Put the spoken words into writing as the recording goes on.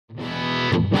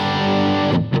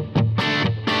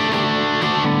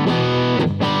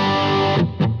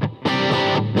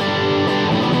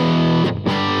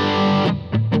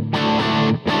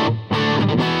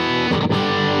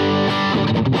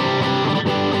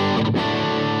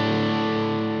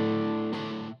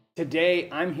Today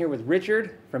I'm here with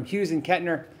Richard from Hughes &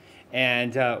 Kettner,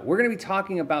 and we're going to be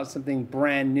talking about something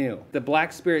brand new. The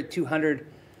Black Spirit 200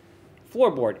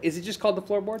 floorboard. Is it just called the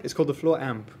floorboard? It's called the floor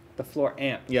amp. The floor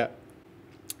amp. Yeah.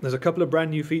 There's a couple of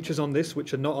brand new features on this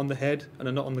which are not on the head and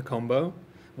are not on the combo.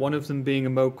 One of them being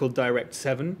a mode called Direct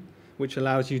 7, which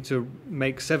allows you to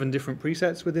make 7 different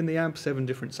presets within the amp, 7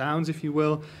 different sounds if you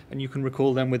will, and you can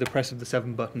recall them with the press of the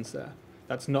 7 buttons there.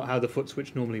 That's not how the foot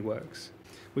switch normally works.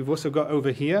 We've also got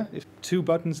over here 2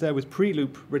 buttons there with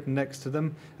pre-loop written next to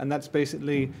them, and that's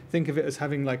basically, think of it as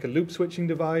having like a loop switching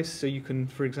device, so you can,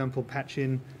 for example, patch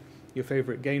in your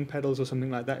favorite gain pedals or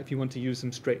something like that if you want to use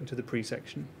them straight into the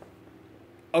pre-section.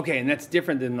 Okay, and that's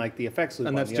different than like the effects loop.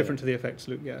 And that's different to the effects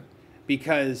loop, yeah.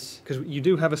 Because you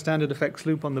do have a standard effects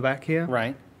loop on the back here.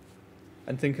 Right.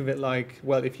 And think of it like,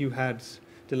 well, if you had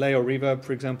delay or reverb,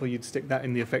 for example, you'd stick that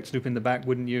in the effects loop in the back,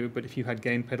 wouldn't you? But if you had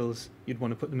gain pedals, you'd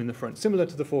want to put them in the front, similar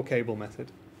to the 4-cable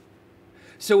method.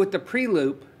 So with the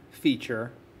pre-loop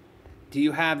feature, do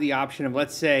you have the option of,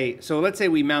 let's say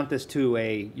we mount this to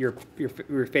your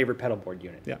favorite pedal board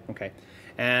unit. Yeah. Okay.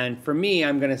 And for me,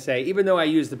 I'm going to say, even though I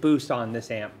use the boost on this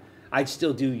amp, I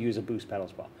still do use a boost pedal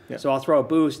as well. Yeah. So I'll throw a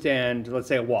boost and let's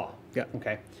say a wah. Yeah.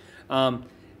 Okay.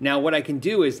 Now what I can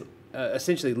do is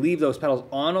essentially leave those pedals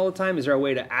on all the time. Is there a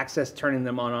way to access turning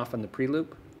them on off on the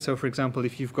pre-loop? So for example,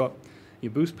 if you've got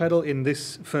your boost pedal in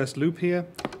this first loop here,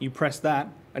 you press that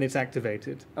and it's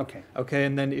activated. Okay. Okay,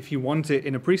 and then if you want it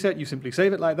in a preset, you simply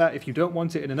save it like that. If you don't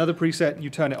want it in another preset, you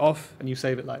turn it off and you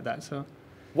save it like that. So.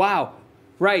 Wow.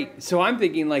 Right. So I'm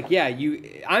thinking like, yeah,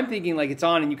 I'm thinking like it's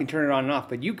on and you can turn it on and off,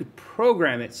 but you could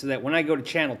program it so that when I go to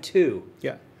channel 2,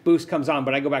 yeah, boost comes on,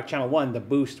 but I go back to channel 1, the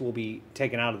boost will be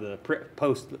taken out of the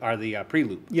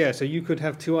pre-loop. Yeah, so you could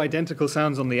have 2 identical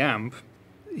sounds on the amp,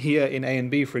 here in A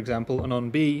and B, for example, and on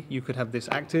B you could have this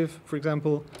active, for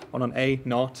example, on A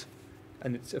not,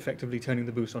 and it's effectively turning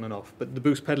the boost on and off. But the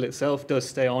boost pedal itself does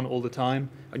stay on all the time,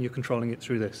 and you're controlling it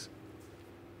through this.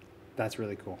 That's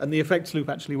really cool. And the effects loop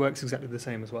actually works exactly the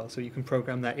same as well, so you can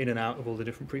program that in and out of all the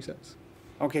different presets.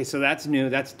 Okay, so that's new.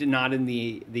 That's not in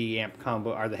the amp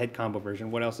combo or the head combo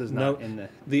version. What else is not in the...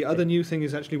 The other new thing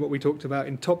is actually what we talked about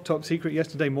in top secret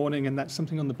yesterday morning, and that's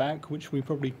something on the back which we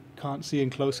probably can't see in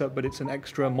close-up, but it's an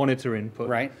extra monitor input.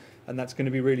 Right. And that's going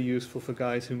to be really useful for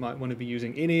guys who might want to be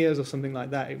using in-ears or something like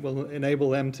that. It will enable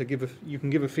them to you can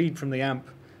give a feed from the amp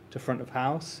to front of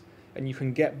house, and you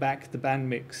can get back the band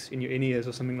mix in your in-ears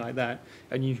or something like that,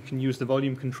 and you can use the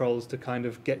volume controls to kind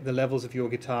of get the levels of your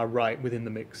guitar right within the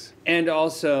mix. And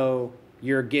also,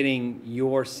 you're getting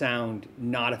your sound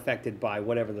not affected by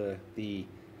whatever the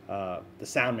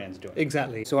sound man's doing.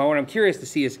 Exactly. So what I'm curious to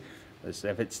see is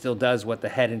if it still does what the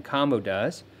head and combo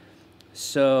does.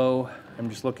 So I'm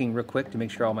just looking real quick to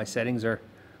make sure all my settings are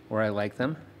where I like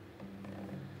them.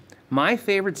 My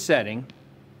favorite setting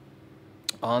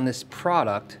on this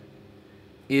product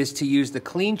is to use the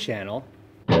clean channel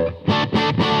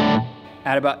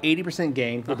at about 80%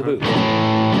 gain with the boost.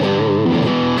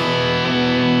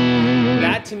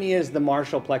 That to me is the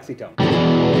Marshall Plexitone.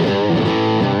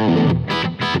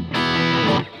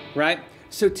 Right?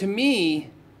 So to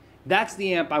me, that's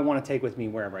the amp I want to take with me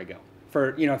wherever I go.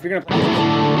 For, you know, if you're going to play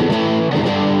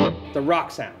the rock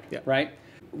sound, yeah, right?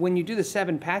 When you do the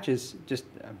 7 patches,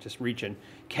 I'm just reaching,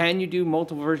 can you do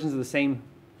multiple versions of the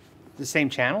same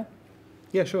channel?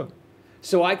 Yeah, sure.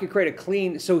 So I could create a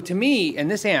clean, so to me, and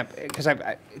this amp, because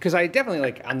I definitely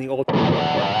like on the old, but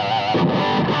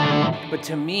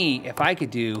to me, if I could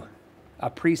do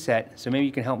a preset, so maybe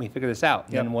you can help me figure this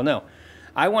out, then we'll know.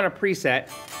 I want a preset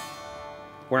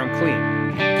where I'm clean,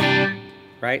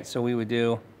 right? So we would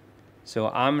do,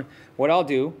 what I'll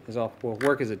do is we'll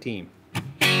work as a team.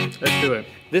 Let's do it.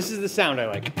 This is the sound I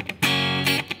like.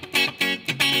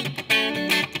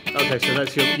 Okay, so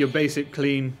that's your basic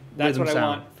clean That's rhythm what sound. I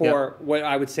want for what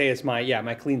I would say is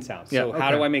my clean sound. So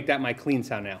how do I make that my clean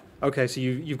sound now? Okay, so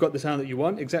you've got the sound that you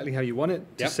want, exactly how you want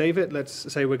it. To save it,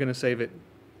 let's say we're going to save it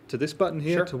to this button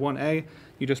here, to 1A.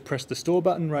 You just press the store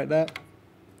button right there.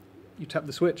 You tap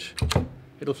the switch.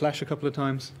 It'll flash a couple of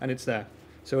times, and it's there.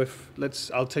 So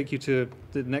I'll take you to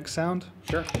the next sound.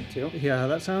 Sure, too. Hear how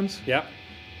that sounds? Yep.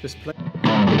 Just play.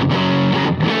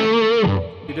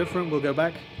 Be different, we'll go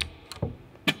back.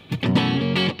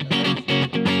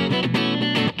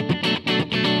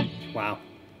 Wow.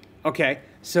 Okay,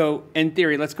 so in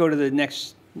theory, let's go to the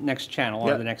next channel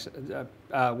or the next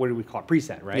what do we call it?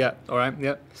 Preset, right? Yeah. All right.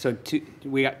 Yeah. So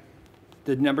we got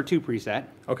the number 2 preset.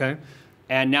 Okay.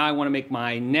 And now I want to make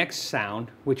my next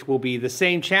sound, which will be the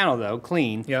same channel though,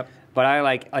 clean. Yeah. But I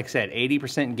like I said,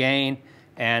 80% gain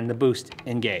and the boost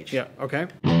engage. Yeah. Okay.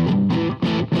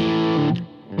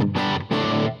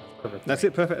 That's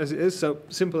it, perfect as it is. So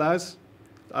simple as,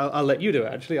 I'll let you do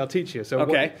it, actually. I'll teach you. So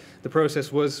okay. The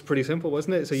process was pretty simple,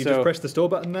 wasn't it? So you just press the store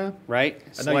button there. Right.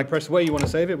 And now you press where you want to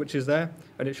save it, which is there,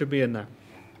 and it should be in there.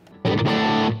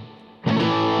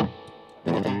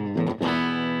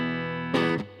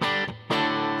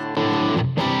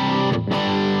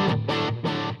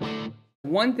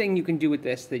 One thing you can do with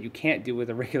this that you can't do with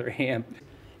a regular amp,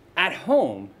 at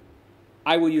home,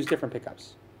 I will use different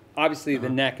pickups. Obviously, the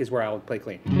neck is where I would play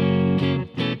clean.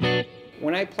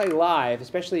 When I play live,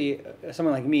 especially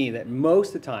someone like me, that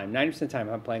most of the time, 90% of the time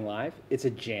I'm playing live, it's a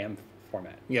jam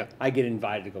format. Yeah. I get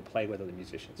invited to go play with other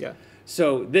musicians. Yeah.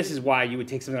 So this is why you would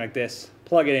take something like this,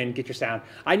 plug it in, get your sound.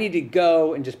 I need to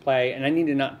go and just play, and I need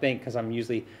to not think, because I'm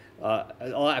usually,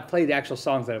 I play the actual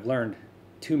songs that I've learned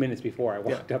 2 minutes before I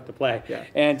walked up to play. Yeah.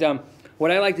 And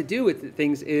what I like to do with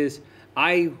things is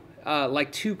I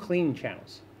like 2 clean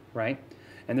channels, right?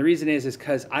 And the reason is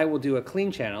because I will do a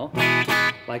clean channel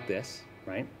like this,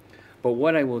 right? But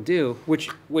what I will do, which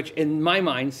in my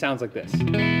mind sounds like this. See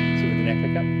with the neck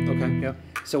pickup? Okay, yeah.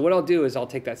 So what I'll do is I'll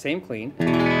take that same clean.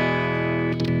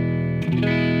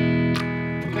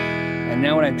 And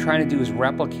now what I'm trying to do is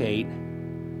replicate.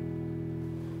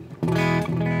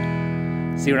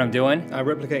 See what I'm doing?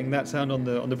 Replicating that sound on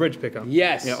the bridge pickup.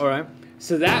 Yes. Yeah, all right.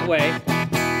 So that way,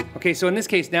 okay, so in this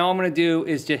case, now all I'm gonna do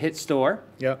is just hit store.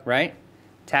 Yeah. Right?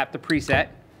 Tap the preset,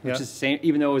 which Yeah. is the same,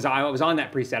 even though I was on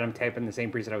that preset, I'm tapping the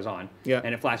same preset I was on. Yeah.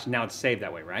 And it flashes, now it's saved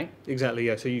that way, right? Exactly,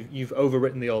 yeah. So you've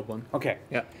overwritten the old one. Okay.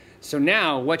 Yeah. So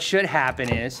now what should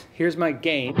happen is, here's my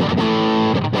gain. Go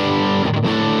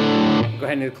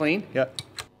ahead and do the clean. Yeah.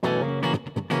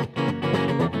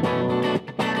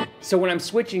 So when I'm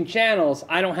switching channels,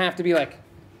 I don't have to be like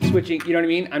switching, you know what I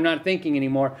mean? I'm not thinking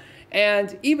anymore.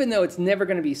 And even though it's never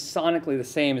going to be sonically the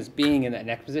same as being in that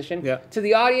neck position, yeah. to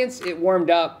the audience, it warmed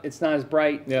up. It's not as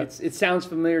bright. Yeah. It sounds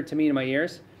familiar to me in my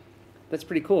ears. That's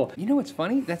pretty cool. You know what's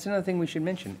funny? That's another thing we should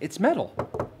mention. It's metal.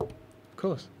 Of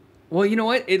course. Well, you know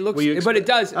what? It looks, but it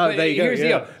does. Oh, there you go. Here's the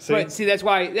Yeah. deal. See? But see, that's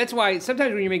why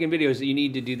sometimes when you're making videos, you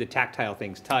need to do the tactile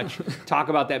things, touch, talk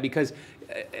about that, because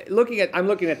I'm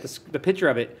looking at the picture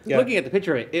of it. Yeah. Looking at the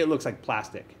picture of it, it looks like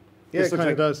plastic. Yeah, This it looks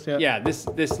kind of like, does. Yeah. Yeah,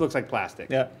 this looks like plastic.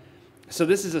 Yeah. So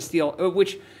this is a steel,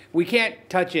 which we can't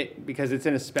touch it because it's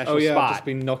in a special Oh yeah, spot. I've just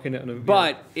been knocking it on a.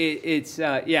 But it's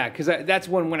yeah, because that's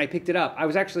when I picked it up. I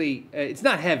was actually it's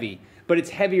not heavy, but it's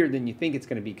heavier than you think it's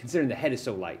going to be, considering the head is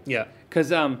so light. Yeah.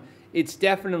 Because it's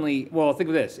definitely, well, think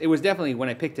of this. It was definitely, when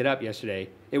I picked it up yesterday,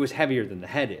 it was heavier than the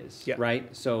head is. Yeah.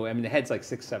 Right. So I mean, the head's like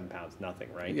 6-7 pounds,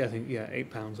 nothing, right? Yeah, I think 8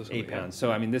 pounds or something. 8 pounds.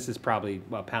 So I mean, this is probably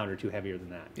a pound or two heavier than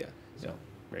that. Yeah. So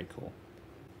very cool.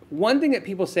 One thing that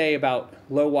people say about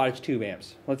low wattage tube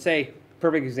amps, let's say,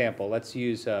 perfect example, let's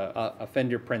use a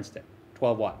Fender Princeton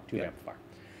 12 watt tube amplifier.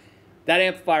 That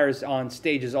amplifier is on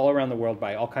stages all around the world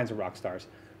by all kinds of rock stars.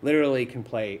 Literally can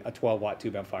play a 12 watt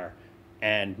tube amplifier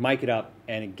and mic it up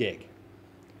and gig.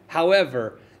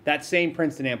 However, that same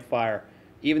Princeton amplifier,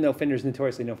 even though Fender's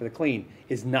notoriously known for the clean,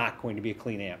 is not going to be a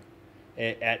clean amp.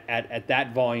 At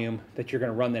that volume that you're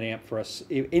going to run that amp for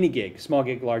any gig, small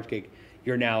gig, large gig,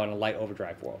 you're now in a light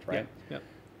overdrive world, right? Yeah.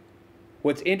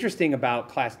 What's interesting about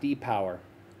Class D power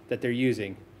that they're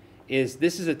using is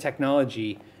this is a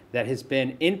technology that has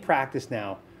been in practice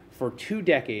now for 2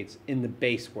 decades in the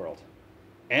bass world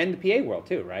and the PA world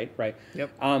too, right? Right.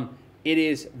 Yep. It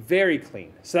is very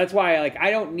clean. So that's why I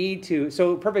don't need to.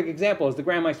 So perfect example is the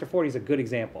Grandmeister 40 is a good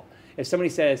example. If somebody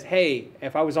says, hey,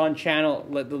 if I was on channel,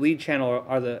 the lead channel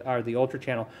or the ultra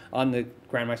channel on the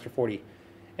Grandmeister 40,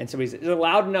 and somebody says, is it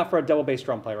loud enough for a double bass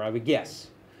drum player? I would yes.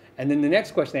 And then the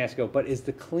next question they ask, but is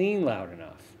the clean loud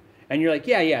enough? And you're like,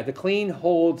 yeah, the clean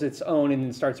holds its own and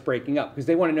then starts breaking up, because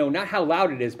they want to know not how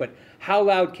loud it is, but how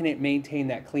loud can it maintain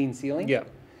that clean ceiling? Yeah.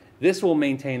 This will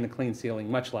maintain the clean ceiling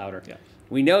much louder. Yeah.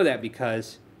 We know that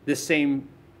because this same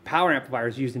power amplifier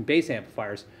is used in bass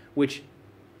amplifiers, which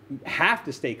have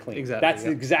to stay clean. Exactly. That's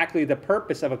exactly the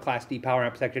purpose of a Class D power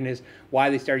amp section, is why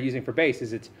they started using for bass,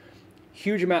 is it's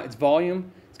huge amount, it's volume,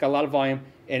 it's got a lot of volume,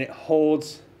 and it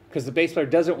holds, because the bass player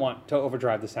doesn't want to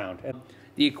overdrive the sound. And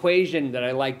the equation that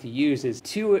I like to use is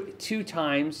 2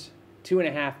 times,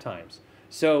 2.5 times.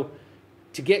 So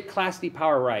to get Class D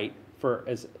power right,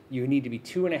 you need to be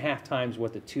 2.5 times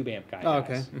what the tube amp guy has.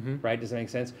 Okay. Mm-hmm. Right? Does that make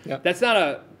sense? Yeah. That's not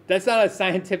a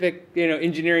scientific,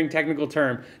 engineering technical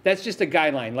term. That's just a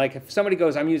guideline. Like if somebody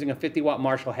goes, I'm using a 50 watt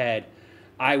Marshall head,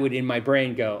 I would in my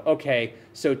brain go, okay,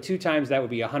 so 2 times that would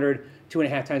be 100, 2.5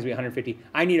 times would be 150.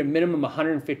 I need a minimum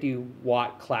 150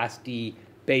 watt Class D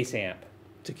bass amp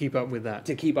to keep up with that.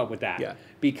 To keep up with that. Yeah.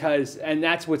 Because, and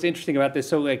that's what's interesting about this.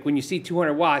 So like when you see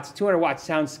 200 watts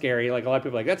sounds scary. Like a lot of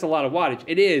people are like, that's a lot of wattage.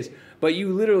 It is, but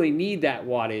you literally need that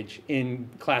wattage in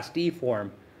Class D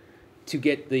form to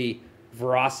get the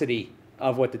veracity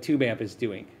of what the tube amp is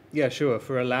doing. Yeah, sure.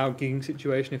 For a loud gigging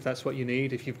situation, if that's what you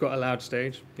need, if you've got a loud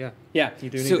stage, yeah, you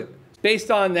do need it.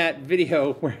 Based on that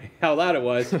video, where how loud it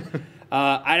was,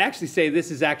 I'd actually say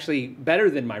this is actually better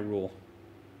than my rule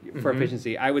for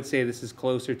efficiency. I would say this is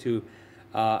closer to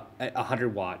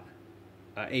 100 watt,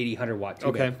 80, 100 watt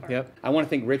tube amplifier. Yep. I want to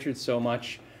thank Richard so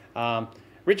much.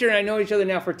 Richard and I know each other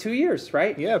now for 2 years,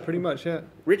 right? Yeah, pretty much, yeah.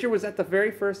 Richard was at the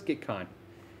very first GitCon.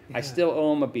 Yeah. I still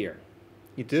owe him a beer.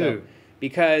 You do?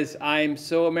 Because I'm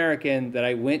so American that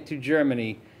I went to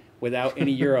Germany without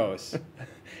any euros.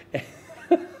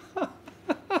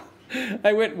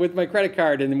 I went with my credit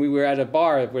card, and then we were at a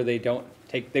bar where they wouldn't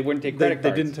take credit cards.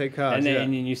 They didn't take cards. And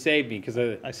then you saved me because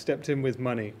I stepped in with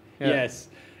money. Yeah. Yes.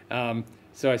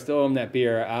 So I still owe him that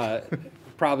beer.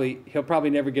 He'll probably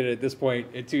never get it at this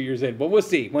point at 2 years in, but we'll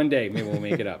see. One day maybe we'll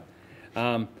make it up.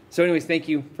 So anyways, thank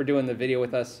you for doing the video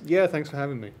with us. Yeah, thanks for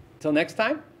having me. Till next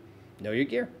time, know your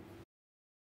gear.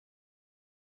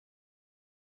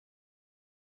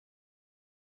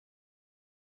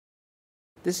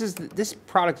 This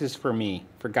product is for me,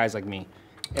 for guys like me.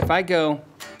 If I go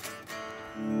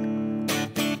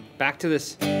back to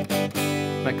this,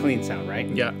 my clean sound, right?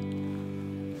 Yeah.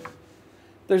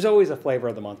 There's always a flavor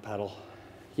of the month pedal.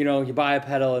 You know, you buy a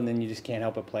pedal and then you just can't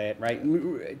help but play it, right?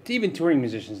 Even touring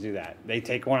musicians do that. They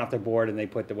take one off their board and they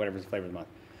put the whatever's flavor of the month.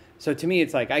 So to me,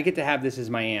 it's like I get to have this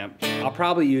as my amp. I'll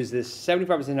probably use this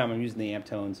 75% of the time. I'm using the amp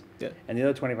tones, and the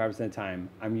other 25% of the time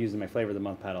I'm using my flavor of the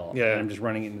month pedal. Yeah. And I'm just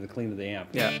running it into the clean of the amp.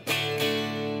 Yeah.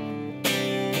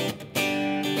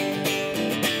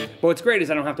 But what's great is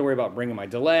I don't have to worry about bringing my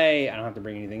delay. I don't have to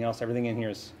bring anything else. Everything in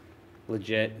here is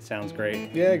legit. It sounds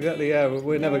great. Yeah, exactly. Yeah,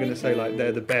 we're never going to say like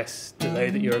they're the best delay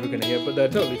that you're ever going to hear, but they're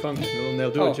totally functional and they'll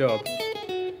do a job.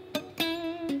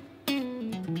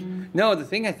 No, the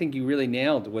thing I think you really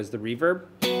nailed was the reverb.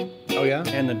 Oh yeah?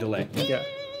 And the delay. Yeah.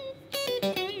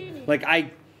 Like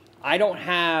I don't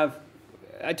have.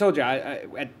 I told you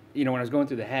when I was going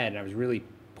through the head and I was really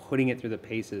putting it through the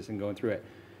paces and going through it.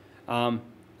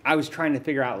 I was trying to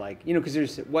figure out because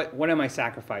there's what am I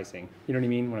sacrificing? You know what I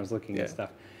mean? When I was looking at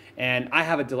stuff. And I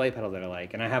have a delay pedal that I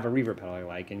like, and I have a reverb pedal I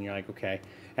like, and you're like, okay.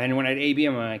 And when I had AB,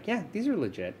 I'm like, yeah, these are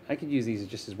legit. I could use these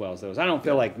just as well as those. I don't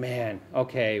feel like, man,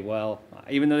 okay, well,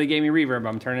 even though they gave me reverb,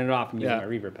 I'm turning it off and using my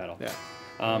reverb pedal.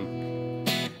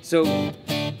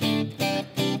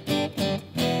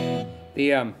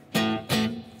 Yeah.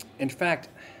 In fact,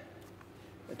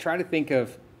 I try to think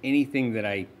of anything that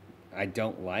I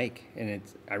don't like, and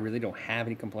I really don't have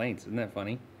any complaints. Isn't that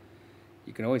funny?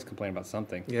 You can always complain about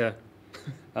something. Yeah.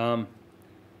 I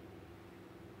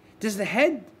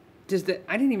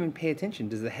didn't even pay attention.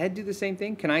 Does the head do the same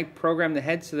thing? Can I program the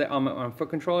head so that on a foot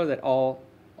controller that all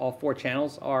 4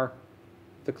 channels are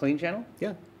the clean channel?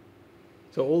 Yeah.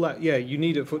 So all that, you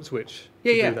need a foot switch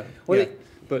to do that. Well,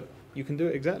 but you can do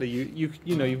it exactly.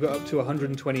 You've got up to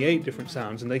 128 different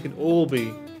sounds, and they can all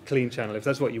be clean channel if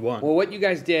that's what you want. Well, what you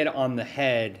guys did on the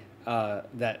head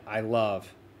that I love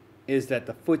is that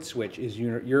the foot switch is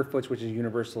your foot switch is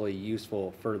universally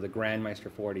useful for the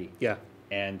Grandmeister 40. Yeah.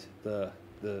 And the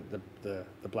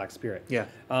Black Spirit. Yeah.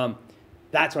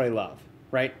 That's what I love,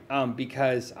 right?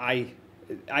 Because I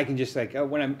can just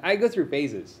when I go through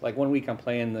phases. Like 1 week I'm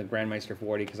playing the Grandmeister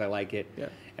 40 because I like it. Yeah.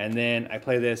 And then I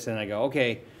play this and I go,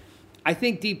 okay. I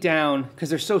think deep down, because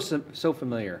they're so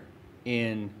familiar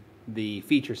in the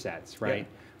feature sets, right?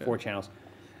 Yeah. 4 channels.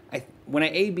 When I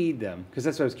A/B'd them, because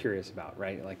that's what I was curious about,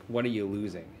 right? Like, what are you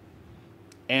losing?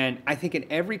 And I think in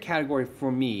every category for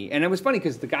me, and it was funny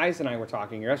because the guys and I were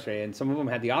talking yesterday, and some of them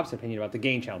had the opposite opinion about the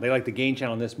gain channel. They like the gain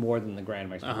channel in this more than the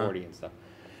Grandmeister 40 and stuff.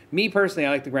 Me personally, I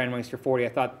like the Grandmeister 40. I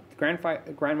thought the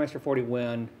Grandmeister 40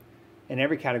 won in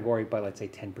every category by, let's say,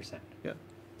 10%. Yeah.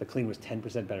 The clean was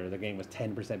 10% better. The gain was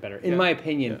 10% better, in my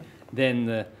opinion, than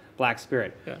the Black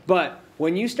Spirit. Yeah. But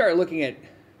when you start looking at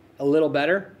a little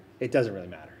better, it doesn't really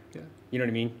matter. Yeah. You know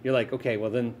what I mean? You're like, okay,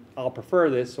 well then I'll prefer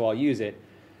this, so I'll use it.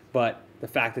 But the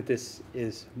fact that this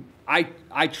is, I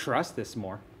trust this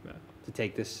more to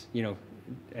take this,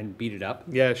 and beat it up.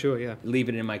 Yeah, sure, yeah. Leave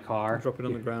it in my car. Drop it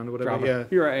on the ground or whatever. Yeah.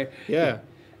 You're right. Yeah.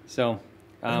 So,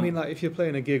 I mean, like if you're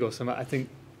playing a gig or something, I think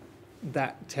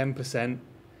that 10%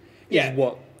 is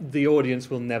what the audience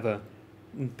will never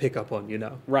pick up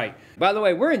on, Right. By the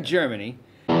way, we're in Germany.